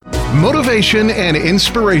Motivation and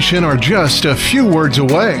inspiration are just a few words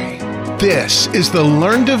away. This is the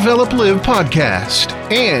Learn, Develop, Live podcast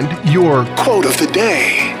and your quote of the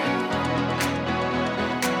day.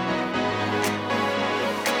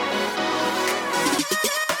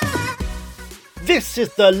 This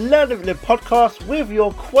is the Learn, Develop, Live podcast with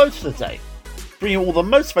your quote of the day, bringing you all the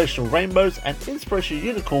motivational rainbows and inspirational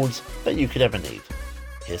unicorns that you could ever need.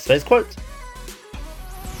 Here's today's quote.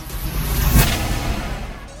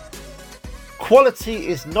 Quality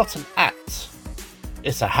is not an act,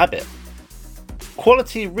 it's a habit.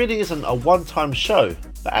 Quality really isn't a one-time show,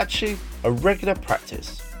 but actually a regular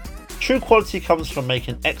practice. True quality comes from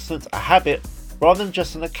making excellence a habit rather than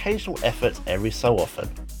just an occasional effort every so often.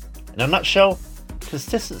 In a nutshell,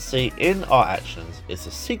 consistency in our actions is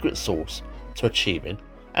the secret sauce to achieving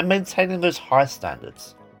and maintaining those high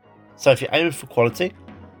standards. So if you're aiming for quality,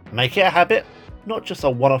 make it a habit, not just a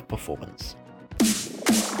one-off performance.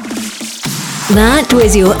 That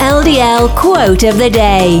was your LDL quote of the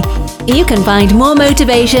day. You can find more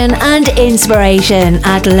motivation and inspiration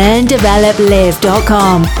at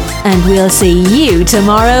learndeveloplive.com, and we'll see you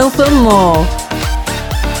tomorrow for more.